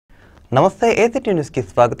నమస్తే ACT news కి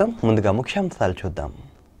స్వాగతం. ముందుగా ముఖ్యాంశాలు చూద్దాం.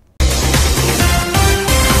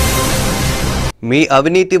 మీ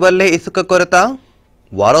అవినీతి వల్లే ఇసుక కొరత,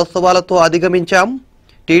 వారోత్సవాలతో అధిగమించాం.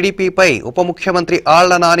 టీడీపీపై ఉప ముఖ్యమంత్రి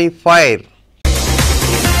ఆళ్ల నాని ఫైర్.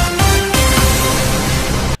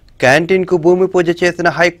 క్యాంటీన్కు భూమి పూజ చేసిన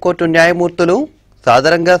హైకోర్టు న్యాయమూర్తులు,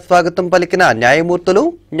 సాదరంగా స్వాగతం పలికిన న్యాయమూర్తులు,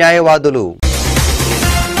 న్యాయవాదులు.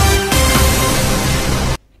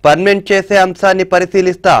 పర్మనెంట్ చేసే అంశాన్ని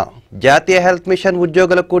పరిశీలిస్తా, జాతీయ హెల్త్ మిషన్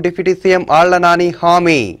ఉద్యోగులకు డిప్యూటీ సీఎం ఆళ్ల నాని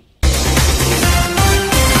హామీ.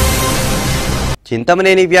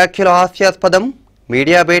 చింతమనేని వ్యాఖ్యలు హాస్యాస్పదం,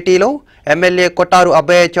 మీడియా భేటీలో ఎమ్మెల్యే కొట్టారు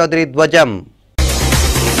అబ్బయ్య చౌదరి ధ్వజం.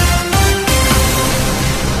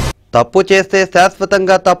 తప్పు చేస్తే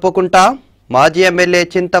శాశ్వతంగా తప్పుకుంటా, మాజీ ఎమ్మెల్యే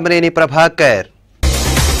చింతమనేని ప్రభాకర్.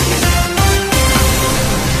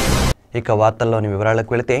 ఇక వార్తల్లోని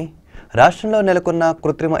వివరాలకు వెళితే, రాష్ట్రంలో నెలకొన్న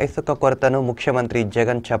కృత్రిమ ఇసుక కొరతను ముఖ్యమంత్రి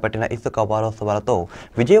జగన్ చేపట్టిన ఇసుక వారోత్సవాలతో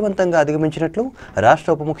విజయవంతంగా అధిగమించినట్లు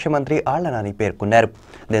రాష్ట్ర ఉప ముఖ్యమంత్రి ఆళ్ల నాని పేర్కొన్నారు.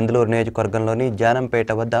 దెందులూరు నియోజకవర్గంలోని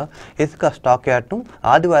జానంపేట వద్ద ఇసుక స్టాక్ యార్డ్ను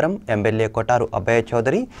ఆదివారం ఎమ్మెల్యే కొట్టారు అబ్బయ్య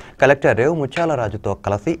చౌదరి, కలెక్టర్ రేవు ముత్యాలరాజుతో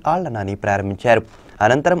కలిసి ఆళ్ల నాని ప్రారంభించారు.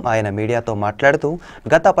 అనంతరం ఆయన మీడియాతో మాట్లాడుతూ,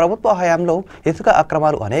 గత ప్రభుత్వ హయాంలో ఇసుక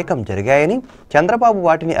అక్రమాలు అనేకం జరిగాయని, చంద్రబాబు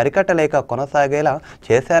వాటిని అరికట్టలేక కొనసాగేలా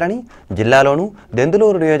చేశారని, జిల్లాలోనూ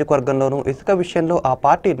దెందులూరు నియోజకవర్గంలోనూ ఇసుక విషయంలో ఆ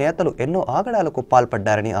పార్టీ నేతలు ఎన్నో ఆగడాలకు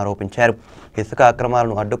పాల్పడ్డారని ఆరోపించారు. ఇసుక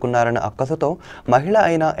అక్రమాలను అడ్డుకున్నారన్న అక్కసుతో మహిళ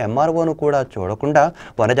అయిన ఎంఆర్ఓను కూడా చూడకుండా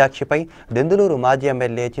వనజాక్షిపై దెందులూరు మాజీ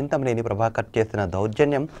ఎమ్మెల్యే చింతమనేని ప్రభాకర్ చేసిన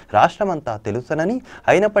దౌర్జన్యం రాష్ట్రమంతా తెలుసునని,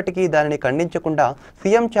 అయినప్పటికీ దానిని ఖండించకుండా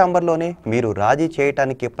సీఎం ఛాంబర్లోనే మీరు రాజీ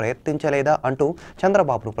చేయటానికి ప్రయత్నించలేదా అంటూ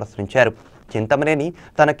చంద్రబాబును ప్రశ్నించారు. చింతమనేని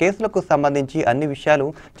తన కేసులకు సంబంధించి అన్ని విషయాలు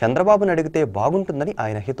చంద్రబాబును అడిగితే బాగుంటుందని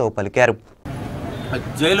ఆయన హితవు పలికారు.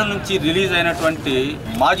 జైలు నుంచి రిలీజ్ అయినటువంటి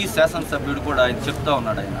మాజీ శాసనసభ్యుడు కూడా ఆయన చెప్తా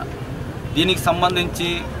ఉన్నాడు. ఆయన దీనికి సంబంధించి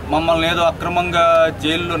మమ్మల్ని ఏదో అక్రమంగా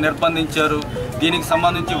జైల్లో నిర్బంధించారు, దీనికి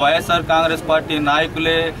సంబంధించి వైఎస్ఆర్ కాంగ్రెస్ పార్టీ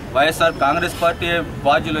నాయకులే, వైఎస్ఆర్ కాంగ్రెస్ పార్టీ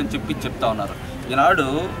బాధ్యులు అని చెప్తా ఉన్నారు. ఈనాడు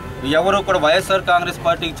ఎవరు కూడా వైఎస్ఆర్ కాంగ్రెస్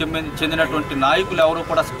పార్టీకి చెందినటువంటి నాయకులు ఎవరు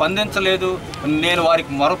కూడా స్పందించలేదు, నేను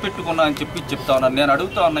వారికి మొరపెట్టుకున్నా అని చెప్తా ఉన్నాను. నేను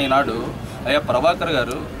అడుగుతా ఉన్నా ఈనాడు, అయ్యా ప్రభాకర్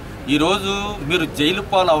గారు, ఈరోజు మీరు జైలు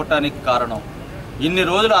పాలు అవటానికి కారణం, ఇన్ని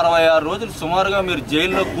రోజులు 66 రోజులు సుమారుగా మీరు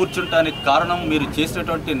జైల్లో కూర్చుంటానికి కారణం మీరు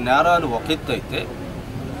చేసినటువంటి నేరాలు ఒక ఎత్తు అయితే,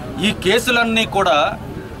 ఈ కేసులన్నీ కూడా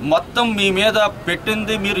మొత్తం మీ మీద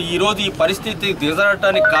పెట్టింది మీరు ఈరోజు ఈ పరిస్థితికి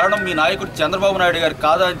దిగజారటానికి కారణం మీ నాయకుడు చంద్రబాబు నాయుడు గారు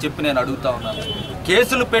కాదా అని చెప్పి నేను అడుగుతా ఉన్నాను.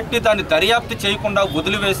 కేసులు పెట్టి దాన్ని దర్యాప్తు చేయకుండా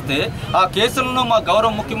వదిలివేస్తే, ఆ కేసులను మా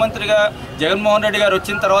గౌరవ ముఖ్యమంత్రిగా జగన్మోహన్ రెడ్డి గారు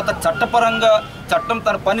వచ్చిన తర్వాత చట్టపరంగా చట్టం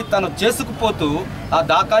తన పని తను చేసుకుపోతూ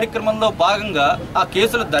ఆ కార్యక్రమంలో భాగంగా ఆ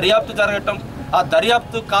కేసుల దర్యాప్తు జరగటం, ఆ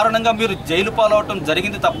దర్యాప్తు కారణంగా మీరు జైలు పాలవటం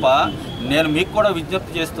జరిగింది తప్ప, నేను మీకు కూడా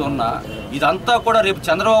విజ్ఞప్తి చేస్తూ ఉన్నా, ఇదంతా కూడా రేపు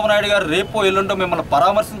చంద్రబాబు నాయుడు గారు రేపో ఎల్లుండో మిమ్మల్ని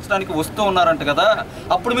పరామర్శించడానికి వస్తూ ఉన్నారంట కదా,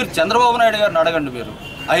 అప్పుడు మీరు చంద్రబాబు నాయుడు గారిని అడగండి. మీరు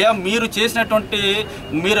అయ్యా,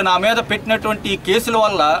 మీరు నా మీద పెట్టినటువంటి ఈ కేసుల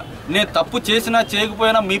వల్ల, నేను తప్పు చేసినా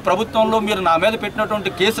చేయకపోయినా మీ ప్రభుత్వంలో మీరు నా మీద పెట్టినటువంటి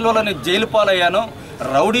కేసుల వల్ల నేను జైలు పాలయ్యాను,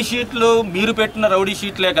 రౌడీ షీట్లు మీరు పెట్టిన రౌడీ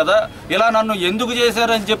షీట్లే కదా, ఇలా నన్ను ఎందుకు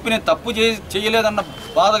చేశారని చెప్పి నేను తప్పు చేయలేదన్న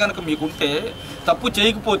బాధ కనుక మీకుంటే, తప్పు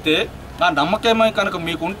చేయకపోతే ఆ నమ్మకమే కనుక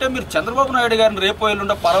మీకుంటే, మీరు చంద్రబాబు నాయుడు గారిని రేపో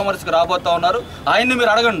ఎల్లుండో పరామర్శకు రాబోతా ఉన్నారు, ఆయన్ని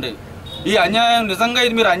మీరు అడగండి. ఈ అన్యాయం నిజంగా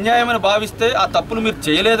ఇది మీరు అన్యాయమని భావిస్తే, ఆ తప్పులు మీరు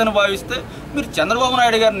చేయలేదని భావిస్తే మీరు చంద్రబాబు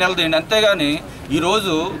నాయుడు గారిని నిలదీయండి. అంతేగాని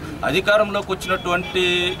ఈరోజు అధికారంలోకి వచ్చినటువంటి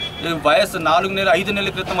 5 నెలల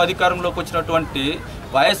క్రితం అధికారంలోకి వచ్చినటువంటి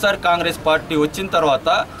వైఎస్ఆర్ కాంగ్రెస్ పార్టీ వచ్చిన తర్వాత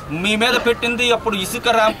మీ మీద పెట్టింది, అప్పుడు ఇసుక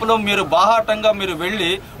ర్యాంపులో మీరు బాహాటంగా మీరు వెళ్ళి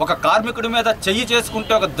ఒక కార్మికుడి మీద చెయ్యి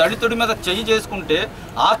చేసుకుంటే, ఒక దళితుడి మీద చెయ్యి చేసుకుంటే,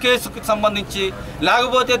 ఆ కేసుకు సంబంధించి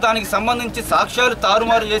లేకపోతే దానికి సంబంధించి సాక్ష్యాలు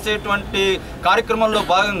చేసేటువంటి కార్యక్రమంలో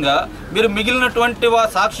భాగంగా మీరు మిగిలినటువంటి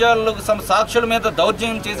సాక్ష్యాల మీద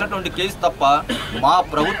దౌర్జన్యం చేసినటువంటి కేసు తప్ప మా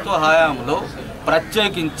ప్రభుత్వ హయాంలో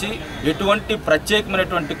ప్రత్యేకించి ఎటువంటి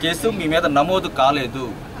ప్రత్యేకమైనటువంటి కేసు మీ మీద నమోదు కాలేదు.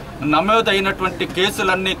 నమోదైనటువంటి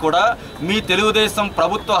కేసులన్నీ కూడా మీ తెలుగుదేశం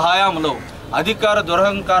ప్రభుత్వ హయాంలో అధికార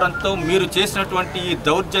దురహంకారంతో మీరు చేసినటువంటి ఈ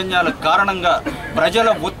దౌర్జన్యాల కారణంగా ప్రజల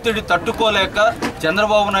ఒత్తిడి తట్టుకోలేక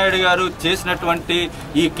చంద్రబాబు నాయుడు గారు చేసినటువంటి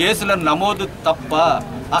ఈ కేసుల నమోదు తప్ప,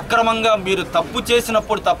 అక్రమంగా మీరు తప్పు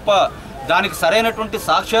చేసినప్పుడు తప్ప, దానికి సరైనటువంటి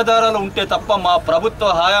సాక్ష్యాధారాలు ఉంటే తప్ప మా ప్రభుత్వ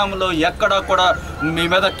హయాంలో ఎక్కడా కూడా మీ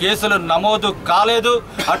మీద కేసులు నమోదు కాలేదు.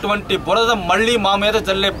 అటువంటి బురద మళ్ళీ మా మీద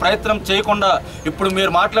జల్లే ప్రయత్నం చేయకుండా ఇప్పుడు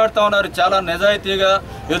మీరు మాట్లాడుతూ ఉన్నారు చాలా నిజాయితీగా.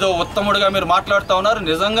 ఏదో ఉత్తముడిగా మీరు మాట్లాడుతూ ఉన్నారు.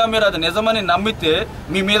 నిజంగా మీరు అది నిజమని నమ్మితే,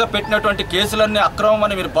 మీ మీద పెట్టినటువంటి కేసులన్నీ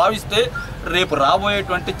అక్రమమని మీరు భావిస్తే, రేపు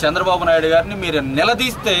రాబోయేటువంటి చంద్రబాబు నాయుడు గారిని మీరు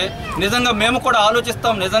నిలదీస్తే నిజంగా మేము కూడా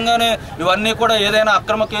ఆలోచిస్తాం. నిజంగానే ఇవన్నీ కూడా ఏదైనా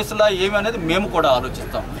అక్రమ కేసులా ఏమి అనేది మేము కూడా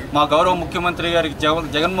ఆలోచిస్తాం. మా గౌరవ ముఖ్యమంత్రి గారికి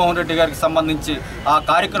జగన్మోహన్ రెడ్డి గారికి సంబంధించి ఆ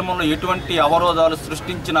కార్యక్రమంలో ఎటువంటి అవరోధాలు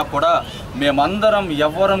సృష్టించినా కూడా మేమందరం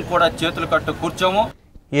ఎవ్వరం కూడా చేతులు కట్టు కూర్చోము.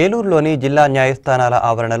 ఏలూరులోని జిల్లా న్యాయస్థానాల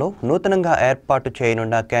ఆవరణలో నూతనంగా ఏర్పాటు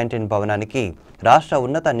చేయనున్న క్యాంటీన్ భవనానికి రాష్ట్ర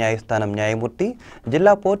ఉన్నత న్యాయస్థానం న్యాయమూర్తి,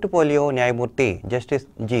 జిల్లా పోర్టుఫోలియో న్యాయమూర్తి జస్టిస్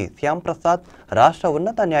జి శ్యాంప్రసాద్, రాష్ట్ర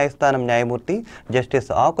ఉన్నత న్యాయస్థానం న్యాయమూర్తి జస్టిస్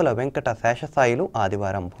ఆకుల వెంకట శేషసాయిలు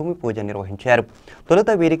ఆదివారం భూమి పూజ నిర్వహించారు. తొలుత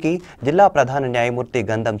వీరికి జిల్లా ప్రధాన న్యాయమూర్తి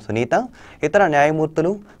గంధం సునీత, ఇతర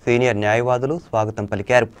న్యాయమూర్తులు, సీనియర్ న్యాయవాదులు స్వాగతం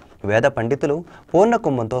పలికారు. వేద పండితులు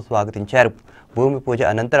పూర్ణకుంభంతో స్వాగతించారు. భూమి పూజ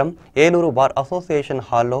అనంతరం ఏలూరు బార్ అసోసియేషన్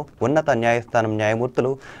హాల్లో ఉన్నత న్యాయస్థానం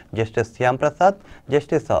న్యాయమూర్తులు జస్టిస్ శ్యాంప్రసాద్,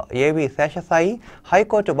 జస్టిస్ ఏవి శేషసాయి,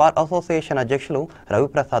 హైకోర్టు బార్ అసోసియేషన్ అధ్యక్షులు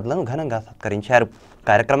రవిప్రసాద్లను ఘనంగా సత్కరించారు.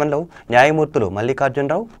 కార్యక్రమంలో న్యాయమూర్తులు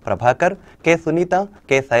మల్లికార్జునరావు, ప్రభాకర్, కె సునీత,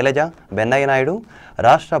 కె శైలజ, బెన్నయ్య నాయుడు,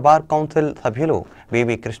 రాష్ట్ర బార్ కౌన్సిల్ సభ్యులు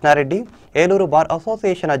వివి కృష్ణారెడ్డి, ఏలూరు బార్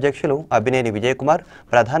అసోసియేషన్ అధ్యక్షులు అభినేని విజయకుమార్,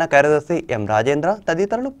 ప్రధాన కార్యదర్శి ఎం రాజేంద్ర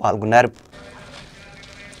తదితరులు పాల్గొన్నారు.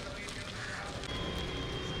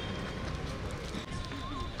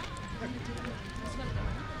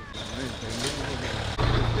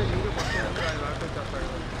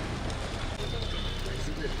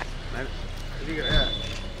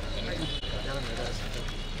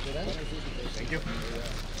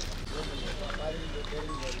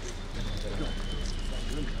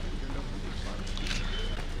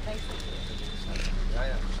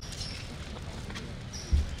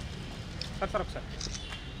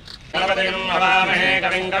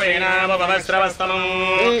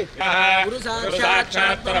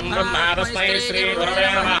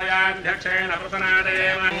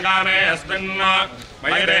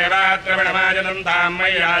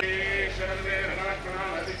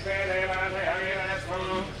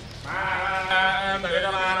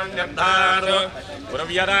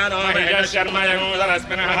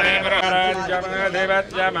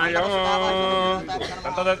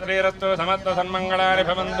 శ్రీరస్తు సమర్థ సన్మంగళాని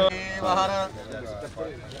భవంతు.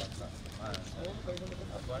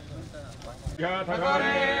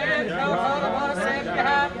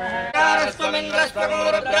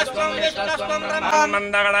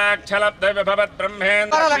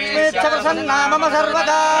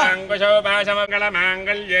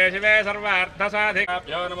 మంగళ్యే శివే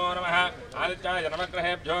సర్వార్థసాధికాభ్యో నమో నమః. ఆదిత్యాయ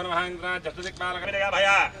నవగ్రహేభ్యో నమః. ఇంద్రాజస్తుదిక్పాలకభయ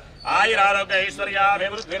ఆయురారోగ్య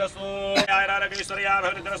ఐశ్వర్యాభివృద్ధిరస్తు. ఆయురారోగ్య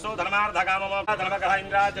ఐశ్వర్యాభివృద్ధిరస్తు. ధర్మార్థకామమోక్ష ధర్మకః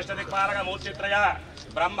ఇంద్రాజస్తుదిక్పాలక మూర్తిత్రయ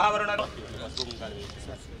బ్రహ్మవరుణ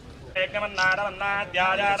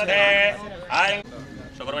ఏకమన్నాడమన్నాధ్యాయారథే ఆయ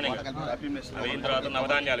సుబ్రహ్మణ్యం అయిన తర్వాత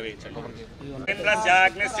నవధాన్యాలు వేయించండి.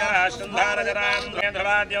 ఇంద్రస్యాగ్నిస్య రాష్ట్రంధారజరాం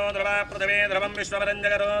ధ్రువాద్యో ధ్రువ పృథివీ ధ్రువం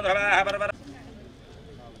విశ్వపరంజగరో ధ్రువాః పర్వత.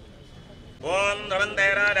 ఓం ధ్రువంతే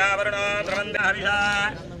రాజావరుణో ధ్రువంతే హవిషా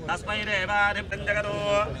తస్మై దేవాధిపంజగరో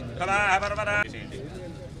ధ్రువాః పర్వత.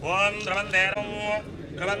 ఓం ధ్రువంతే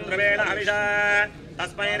ధ్రువం ధ్రువేణ హవిషా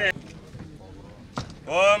తస్మై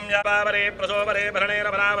ఓం యాపావరే ప్రసోపరే భరణేర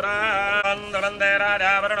పరావరాం ధ్రువంతే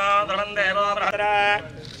రాజావరుణో ధ్రువం దేవో బృహద్ర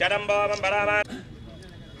జడంబోమం పరామ.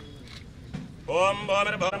 ఓం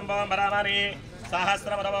భూమిర్భూరం భూం పరామని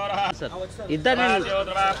సహస్రమరవోరః ఇద్దరు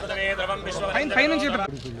పృథివీ ధ్రువం విశ్వ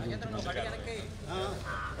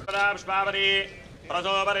పుష్పావరి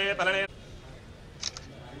ప్రసోపరే భరణే.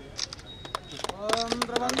 ఓం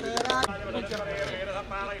ధ్రువంతే రాజావరుణో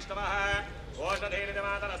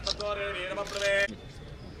ఓషధేనిమాతనస్తోరే వీరమప్రవే.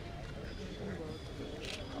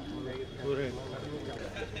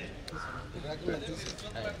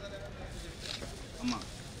 అమ్మా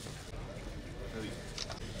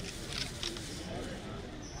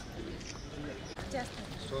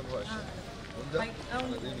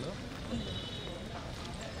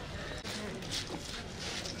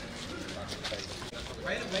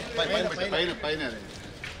పైన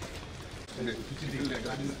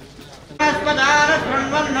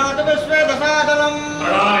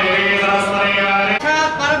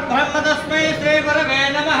బ్రహ్మతస్మై శ్రీ గురవే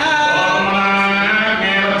నమః.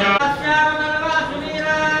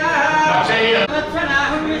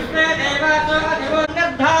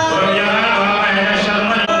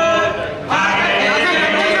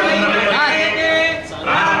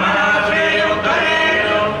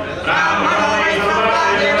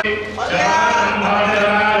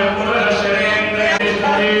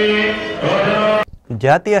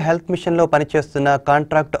 జాతీయ హెల్త్ మిషన్లో పనిచేస్తున్న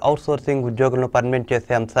కాంట్రాక్ట్ అవుట్సోర్సింగ్ ఉద్యోగులను పర్మనెంట్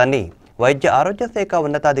చేసే అంశాన్ని వైద్య ఆరోగ్య శాఖ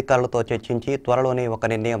ఉన్నతాధికారులతో చర్చించి త్వరలోనే ఒక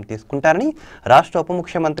నిర్ణయం తీసుకుంటారని రాష్ట్ర ఉప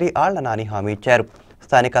ముఖ్యమంత్రి ఆళ్ల నాని హామీ ఇచ్చారు.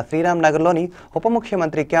 స్థానిక శ్రీరామ్ నగర్లోని ఉప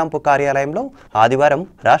ముఖ్యమంత్రి క్యాంపు కార్యాలయంలో ఆదివారం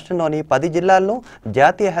రాష్ట్రంలోని 10 జిల్లాల్లో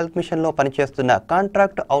జాతీయ హెల్త్ మిషన్లో పనిచేస్తున్న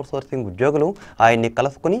కాంట్రాక్ట్ అవుట్సోర్సింగ్ ఉద్యోగులు ఆయన్ని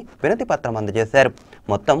కలుసుకుని వినతి పత్రం అందజేశారు.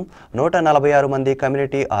 మొత్తం 146 మంది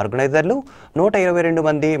కమ్యూనిటీ ఆర్గనైజర్లు, 122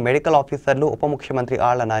 మంది మెడికల్ ఆఫీసర్లు ఉప ముఖ్యమంత్రి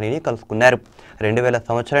ఆళ్ల నానిని కలుసుకున్నారు. 2000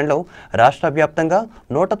 సంవత్సరంలో రాష్ట్ర వ్యాప్తంగా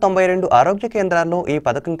 192 ఆరోగ్య కేంద్రాల్లో ఈ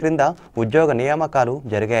పథకం క్రింద ఉద్యోగ నియామకాలు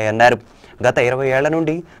జరిగాయన్నారు. గత 20 ఏళ్ల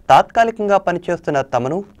నుండి తాత్కాలికంగా పనిచేస్తున్న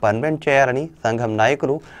తమను పర్మనెంట్ చేయాలని సంఘం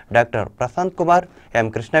నాయకులు డాక్టర్ ప్రశాంత్ కుమార్, ఎం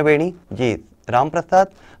కృష్ణవేణి, జి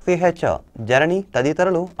రాంప్రసాద్, సిహెచ్ జనని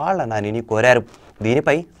తదితరులు ఆళ్ల నానిని కోరారు.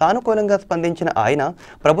 దీనిపై సానుకూలంగా స్పందించిన ఆయన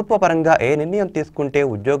ప్రభుత్వ పరంగా ఏ నిర్ణయం తీసుకుంటే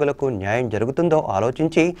ఉద్యోగులకు న్యాయం జరుగుతుందో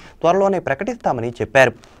ఆలోచించి త్వరలోనే ప్రకటిస్తామని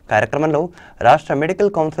చెప్పారు. కార్యక్రమంలో రాష్ట్ర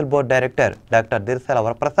medical council board director doctor దిర్సల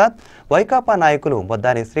Varaprasad, Vaikapa నాయకులు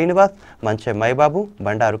బొద్దాని శ్రీనివాస్, మంచె మైబాబు,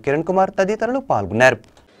 బండారు కిరణ్ కుమార్ తదితరులు పాల్గొన్నారు.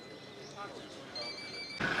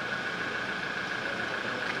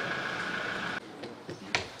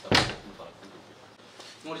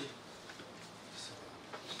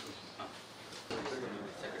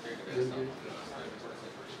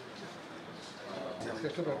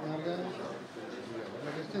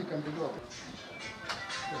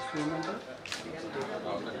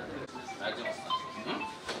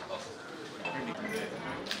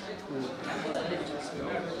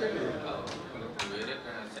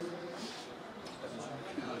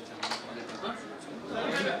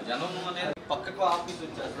 జనం అనేది పక్కకు ఆఫీస్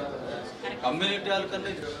వచ్చేస్తారు. కమ్యూనిటీ వాళ్ళ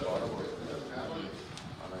కన్నా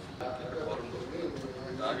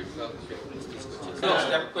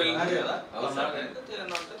స్టెప్ వెళ్ళింది కదా,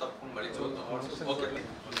 తప్పకుండా మళ్ళీ చూద్దాం. Okay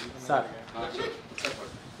sir.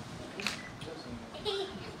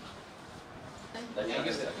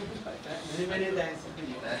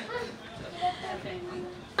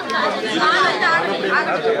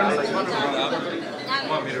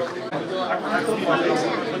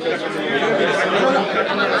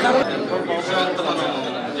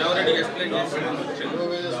 జవరెడ్డి ఎక్స్ప్లెయిన్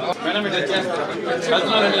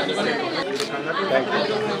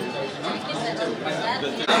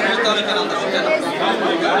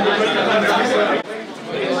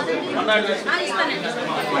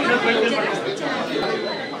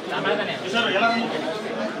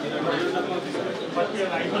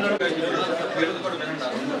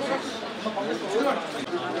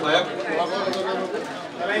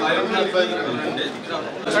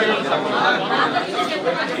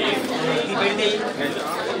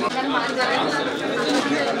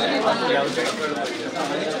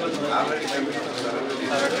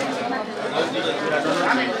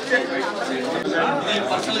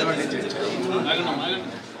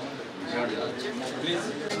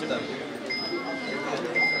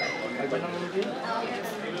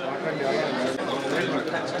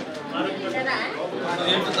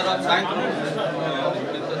తర్వాత సాయంత్రం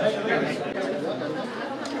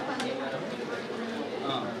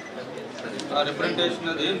రిప్రజెంటేషన్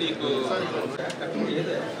అది నీకు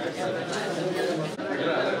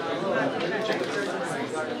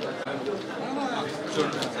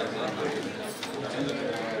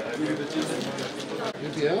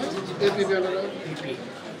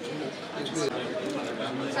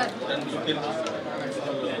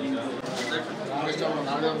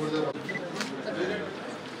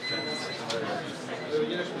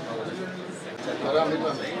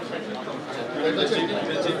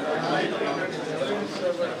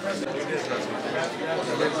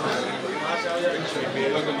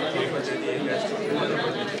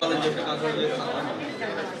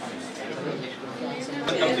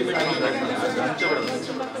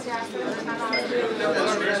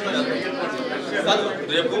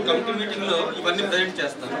రేపు కమిటీ మీటింగ్ లో ఇవన్నీ ప్రజెంట్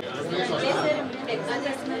చేస్తాను.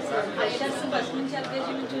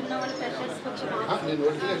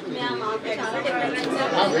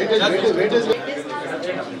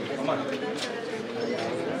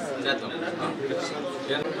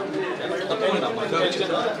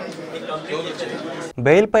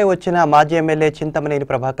 బెయిల్పై వచ్చిన మాజీ ఎమ్మెల్యే చింతమనేని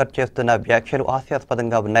ప్రభాకర్ చేస్తున్న వ్యాఖ్యలు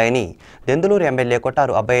హాస్యాస్పదంగా ఉన్నాయని దెందులూరు ఎమ్మెల్యే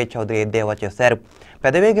కొట్టారు అబ్బయ్య చౌదరి ఎద్దేవా చేశారు.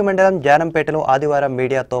 పెదవేగి మండలం జానంపేటలో ఆదివారం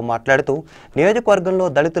మీడియాతో మాట్లాడుతూ నియోజకవర్గంలో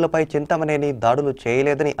దళితులపై చింతమనేని దాడులు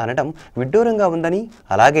చేయలేదని అనడం విడ్డూరంగా ఉందని,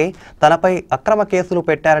 అలాగే తనపై అక్రమ కేసులు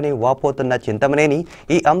పెట్టారని వాపోతున్న చింతమనేని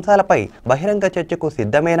ఈ అంశాలపై బహిరంగ చర్చకు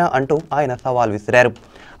సిద్ధమేనా అంటూ ఆయన సవాల్ విసిరారు.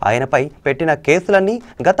 ఆయనపై పెట్టిన కేసులన్నీ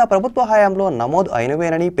గత ప్రభుత్వ హయాంలో నమోదు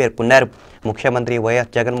అయినవేనని పేర్కొన్నారు. ముఖ్యమంత్రి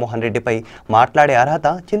వైఎస్ జగన్మోహన్ రెడ్డిపై మాట్లాడే అర్హత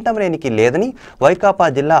చింతమనేనికి లేదని వైకాపా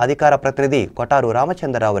జిల్లా అధికార ప్రతినిధి కొటారు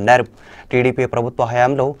రామచంద్రరావు అన్నారు. టీడీపీ ప్రభుత్వ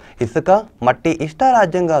హయాంలో ఇసుక, మట్టి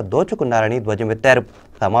ఇష్టారాజ్యంగా దోచుకున్నారని ధ్వజమెత్తారు.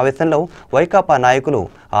 సమావేశంలో వైకాపా నాయకులు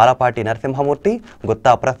ఆలపాటి నరసింహమూర్తి,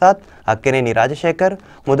 గుత్తా ప్రసాద్, అక్కినేని రాజశేఖర్,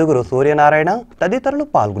 ముదుగురు సూర్యనారాయణ తదితరులు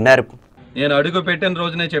పాల్గొన్నారు. నేను అడుగు పెట్టిన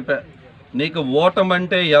రోజునే చెప్పా, నీకు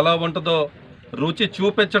ఓటమంటే ఎలా ఉంటుందో రుచి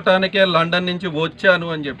చూపించటానికే లండన్ నుంచి వచ్చాను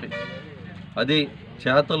అని చెప్పి అది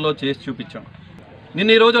చేతల్లో చేసి చూపించాం.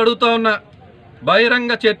 నిన్ను ఈరోజు అడుగుతా ఉన్నా,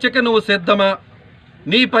 బహిరంగ చర్చకి నువ్వు సిద్ధమా?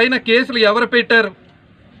 నీ పైన కేసులు ఎవరు పెట్టారు?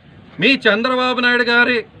 మీ చంద్రబాబు నాయుడు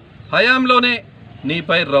గారి హయాంలోనే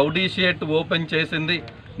నీపై రౌడీ షీట్ ఓపెన్ చేసింది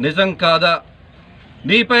నిజం కాదా?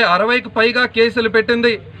 నీపై 60కి పైగా కేసులు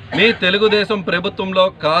పెట్టింది మీ తెలుగుదేశం ప్రభుత్వంలో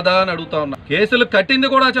కాదా అని అడుగుతా ఉన్నా. కేసులు కట్టింది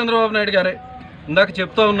కూడా చంద్రబాబు నాయుడు గారే. ఇందాక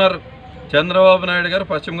చెప్తా ఉన్నారు, చంద్రబాబు నాయుడు గారు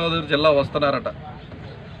పశ్చిమ గోదావరి జిల్లా వస్తున్నారట.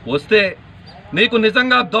 వస్తే నీకు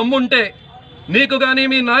నిజంగా దమ్ముంటే, నీకు కానీ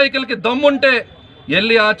మీ నాయకులకి దమ్ముంటే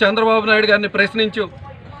వెళ్ళి ఆ చంద్రబాబు నాయుడు గారిని ప్రశ్నించు.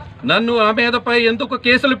 నన్ను ఆ మీదపై ఎందుకు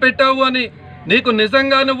కేసులు పెట్టావు అని నీకు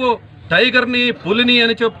నిజంగా నువ్వు టైగర్ని, పులిని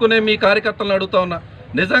అని చెప్పుకునే మీ కార్యకర్తలను అడుగుతా ఉన్నా.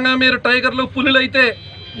 నిజంగా మీరు టైగర్లు, పులులైతే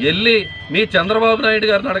వెళ్ళి మీ చంద్రబాబు నాయుడు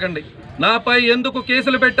గారిని అడగండి, నాపై ఎందుకు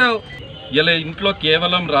కేసులు పెట్టావు? ఇలా ఇంట్లో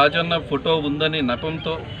కేవలం రాజన్న ఫోటో ఉందని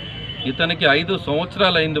నెపంతో ఇతనికి 5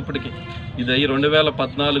 సంవత్సరాలు అయింది ఇప్పటికి. ఇది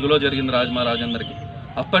 2014లో జరిగింది రాజేందర్కి.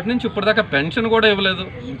 అప్పటి నుంచి ఇప్పటిదాకా పెన్షన్ కూడా ఇవ్వలేదు.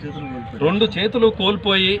 2 చేతులు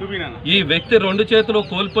కోల్పోయి, ఈ వ్యక్తి 2 చేతులు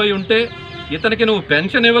కోల్పోయి ఉంటే ఇతనికి నువ్వు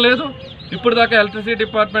పెన్షన్ ఇవ్వలేదు. ఇప్పుడు దాకా ఎలక్ట్రిసిటీ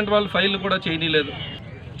డిపార్ట్మెంట్ వాళ్ళు ఫైల్ కూడా చేయలేదు.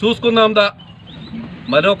 చూసుకుందాందా,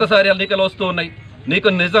 మరొకసారి ఎన్నికలు వస్తూ ఉన్నాయి. నీకు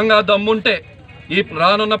నిజంగా దమ్ముంటే ఈ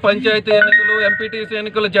రానున్న పంచాయతీ ఎన్నికలు, ఎంపీటీసీ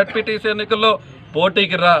ఎన్నికలు, జడ్పీటీసీ ఎన్నికల్లో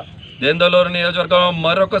పోటీకి రా. దెందలూరు నియోజకవర్గం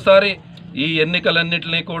మరొకసారి ఈ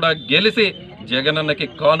ఎన్నికలన్నింటినీ కూడా గెలిచి జగనన్నకి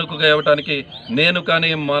కానుకగా ఇవ్వటానికి నేను కానీ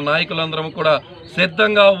మా నాయకులందరం కూడా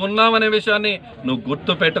సిద్ధంగా ఉన్నామనే విషయాన్ని నువ్వు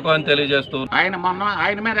గుర్తు పెట్టుకో అని తెలియజేస్తూ.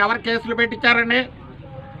 ఆయన మీద ఎవరు కేసులు పెట్టించారండి?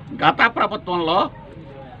 గత ప్రభుత్వంలో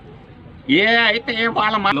అయితే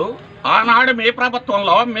వాళ్ళ ఆనాడు మీ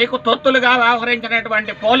ప్రభుత్వంలో మీకు తొత్తులుగా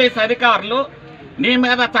వ్యవహరించినటువంటి పోలీస్ అధికారులు నీ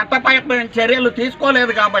మీద చట్టపరమైన చర్యలు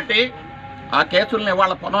తీసుకోలేదు కాబట్టి ఆ కేసుల్ని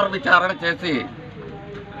వాళ్ళ పునర్విచారణ చేసి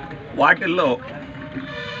వాటిల్లో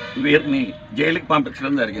వీరిని జైలుకి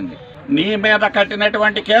పంపించడం జరిగింది. నీ మీద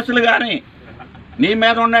కట్టినటువంటి కేసులు కానీ, నీ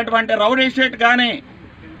మీద ఉన్నటువంటి రౌడీ షీట్ కానీ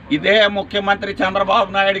ఇదే ముఖ్యమంత్రి చంద్రబాబు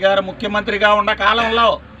నాయుడు గారు ముఖ్యమంత్రిగా ఉన్న కాలంలో,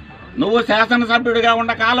 నువ్వు శాసనసభ్యుడిగా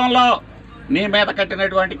ఉన్న కాలంలో నీ మీద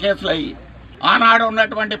కట్టినటువంటి కేసులు అయ్యి ఆనాడు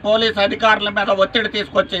ఉన్నటువంటి పోలీసు అధికారుల మీద ఒత్తిడి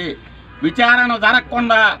తీసుకొచ్చి విచారణ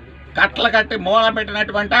జరగకుండా కట్టలు కట్టి మూల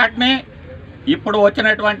పెట్టినటువంటి వాటిని ఇప్పుడు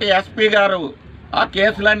వచ్చినటువంటి ఎస్పీ గారు ఆ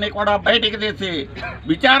కేసులన్నీ కూడా బయటికి తీసి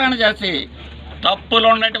విచారణ చేసి తప్పులు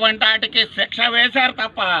ఉన్నటువంటి వాటికి శిక్ష వేశారు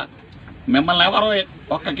తప్ప మిమ్మల్ని ఎవరు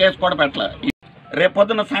ఒక్క కేసు కూడా పెట్టలేదు.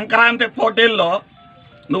 రేపొద్దున సంక్రాంతి పోటీల్లో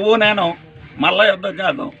నువ్వు నేను మల్ల యుద్ధం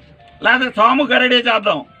చేద్దాం, లేదా సోము గరడీ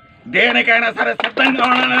చేద్దాం, దేనికైనా సరే సిద్ధంగా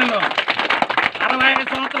ఉన్నాను. నేను 65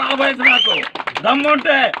 సంవత్సరాల వయసు, నాకు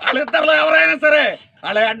దమ్ముంటే వాళ్ళిద్దరిలో ఎవరైనా సరే,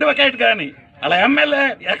 వాళ్ళ అడ్వకేట్ కానీ, వాళ్ళ ఎమ్మెల్యే,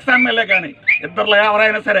 ఎక్స్-ఎమ్మెల్యే కానీ, ఇద్దరిలో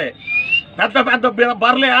ఎవరైనా సరే పెద్ద పెద్ద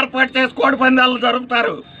బర్రెలు ఏర్పాటు చేసి కోడి పందాలు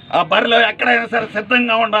జరుపుతారు. ఆ బరిలో ఎక్కడైనా సరే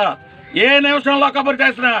సిద్ధంగా ఉండా. ఏ నిమిషంలో కబురు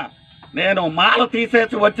చేసినా నేను మాల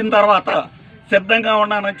తీసేసి వచ్చిన తర్వాత సిద్ధంగా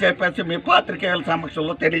ఉన్నానని చెప్పేసి మీ పాత్రికేయుల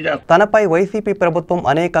సమక్షంలో తెలియజేస్తాను. తనపై వైసీపీ ప్రభుత్వం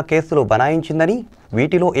అనేక కేసులు బనాయించిందని,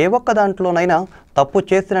 వీటిలో ఏ ఒక్క దాంట్లోనైనా తప్పు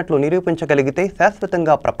చేసినట్లు నిరూపించగలిగితే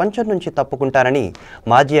శాశ్వతంగా ప్రపంచం నుంచి తప్పుకుంటారని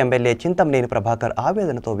మాజీ ఎమ్మెల్యే చింతమనేని ప్రభాకర్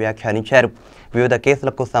ఆవేదనతో వ్యాఖ్యానించారు. వివిధ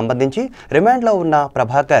కేసులకు సంబంధించి రిమాండ్లో ఉన్న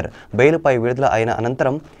ప్రభాకర్ బెయిలుపై విడుదల అయిన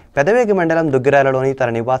అనంతరం పెదవేగి మండలం దుగ్గిరాలలోని తన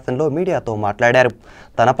నివాసంలో మీడియాతో మాట్లాడారు.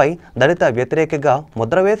 తనపై దళిత వ్యతిరేకగా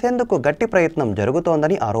ముద్ర వేసేందుకు గట్టి ప్రయత్నం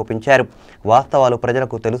జరుగుతోందని ఆరోపించారు. వాస్తవాలు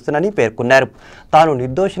ప్రజలకు తెలుసునని పేర్కొన్నారు. తాను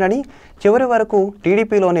నిర్దోషినని, చివరి వరకు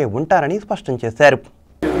టీడీపీలోనే ఉంటారని స్పష్టం చేశారు.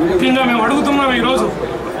 ముఖ్యంగా మేము అడుగుతున్నాం, ఈరోజు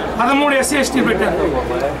 13 SC ST పెట్టారు.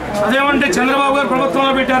 అదేమంటే చంద్రబాబు గారు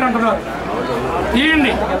ప్రభుత్వంలో పెట్టారంటున్నారు.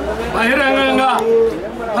 తీయండి బహిరంగంగా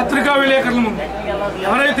పత్రికా విలేకరుల ముందు,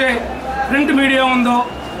 ఎవరైతే ప్రింట్ మీడియా ఉందో,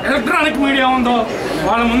 ఎలక్ట్రానిక్ మీడియా ఉందో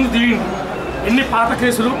వాళ్ళ ముందు తీయండి. ఎన్ని పాత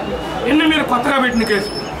కేసులు, ఎన్ని మీరు కొత్తగా పెట్టిన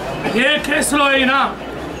కేసులు, ఏ కేసులో అయినా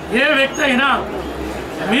ఏ వ్యక్తి అయినా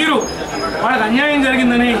మీరు వాళ్ళకి అన్యాయం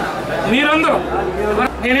జరిగిందని మీరందరూ,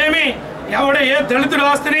 నేనేమి ఏ దళితుడు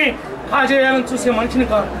ఆస్తిని కాజేయాలని చూసే మనిషిని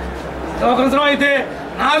కాదు. ఒకరితో అయితే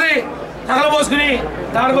నాది తగలబోసుకుని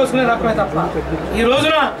దాడబోసుకునే రకమే తప్ప ఈ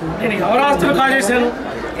రోజున నేను ఎవరి ఆస్తులు కాజేశాను,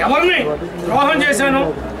 ఎవరిని ద్రోహం చేశాను,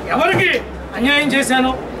 ఎవరికి అన్యాయం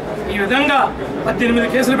చేశాను, ఈ విధంగా 18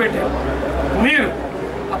 కేసులు పెట్టారు. మీరు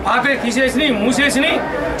ఆ పాత తీసేసి మూసేసి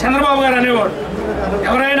చంద్రబాబు గారు అనేవాడు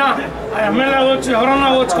ఎవరైనా ఎమ్మెల్యే అవ్వచ్చు ఎవరన్నా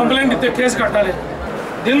అవ్వచ్చు కంప్లైంట్ ఇస్తే కేసు కట్టాలి.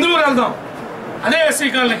 దెందులూరు వెళ్దాం, అదే ఎస్సీ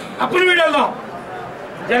కాలనీ, అప్పుడు వీడు వెళ్దాం,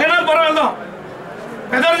 జగన్నాథపురం వెళ్దాం,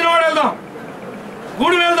 పెదర్జనవాడ వెళ్దాం,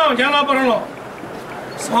 గూడు వెళ్దాం, జగన్నాథపురంలో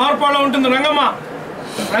స్మార్పాలో ఉంటుంది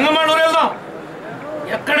రంగమ్మడూరు వెళ్దాం.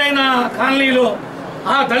 ఎక్కడైనా కాలనీలో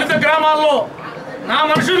ఆ దళిత గ్రామాల్లో నా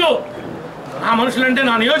మనుషులు అంటే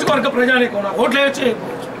నా నియోజకవర్గ ప్రజానీకం, నా ఓట్లు వేయచ్చు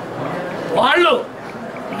వాళ్ళు,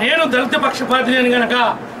 నేను దళిత పక్షపాతిని కనుక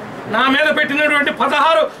నా మీద పెట్టినటువంటి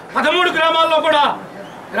 13 గ్రామాల్లో కూడా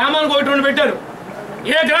గ్రామానికి ఒకటి పెట్టారు.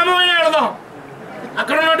 ఏ గ్రామం అయినా వెళదాం,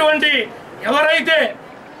 అక్కడ ఉన్నటువంటి ఎవరైతే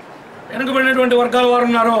వెనుకబడినటువంటి వర్గాల వారు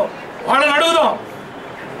ఉన్నారో వాళ్ళని అడుగుదాం.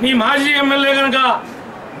 మీ మాజీ ఎమ్మెల్యే కనుక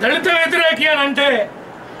దళిత వ్యతిరేకి అని అంటే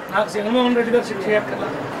నాకు జగన్మోహన్ రెడ్డి గారు శిక్ష చేయక్కర్లా,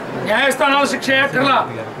 న్యాయస్థానాలు శిక్ష చేయక్కర్లా,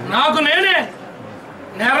 నాకు నేనే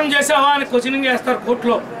నేరం చేసావా అని క్వశ్చనింగ్ చేస్తారు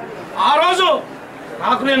కోర్టులో. ఆ రోజు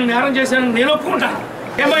నాకు నేను నేరం చేశానని నేను ఒప్పుకుంటాను.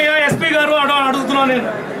 ఏమయ్యా ఎస్పీ గారు అడుగుతున్నాను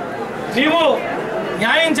నేను, నీవు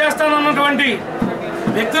న్యాయం చేస్తానన్నటువంటి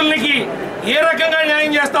వ్యక్తులకి ఏ రకంగా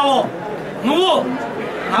న్యాయం చేస్తావో నువ్వు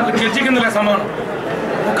నాకు జడ్జి కిందలే సమానం.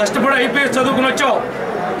 నువ్వు కష్టపడి ఐపీఎస్ చదువుకుని వచ్చావు,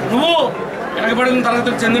 నువ్వు వెనకబడిన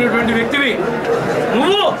తరగతికి చెందినటువంటి వ్యక్తివి,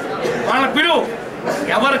 నువ్వు వాళ్ళ పిలువు,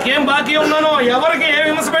 ఎవరికి ఏం బాకీ ఉన్నానో ఎవరికి ఏ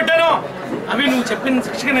విమర్శ పెట్టానో అవి నువ్వు చెప్పిన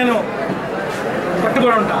శిక్షకి నేను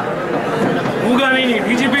కట్టుబడి ఉంటా. నువ్వు కానీ నీ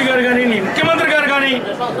డీజీపీ గారు కానీ నీ ముఖ్యమంత్రి గారు కానీ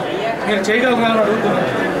మీరు చేయగలగాలని అడుగుతున్నాను.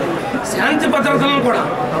 శాంతి భద్రతలను కూడా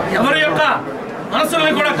ఎవరి యొక్క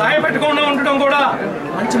మనసుల్ని కూడా గాయపెట్టకుండా ఉండడం కూడా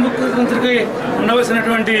మంచి ముఖ్యమంత్రికి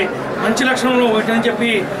ఉండవలసినటువంటి మంచి లక్షణంలో ఒకటి అని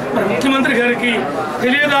చెప్పి మరి ముఖ్యమంత్రి గారికి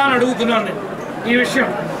తెలియదా అని అడుగుతున్నాను నేను ఈ విషయం.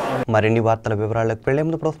 మరిన్ని వార్తల వివరాలకు వెళ్లే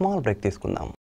ముందు స్మాల్ బ్రేక్ తీసుకుందాం.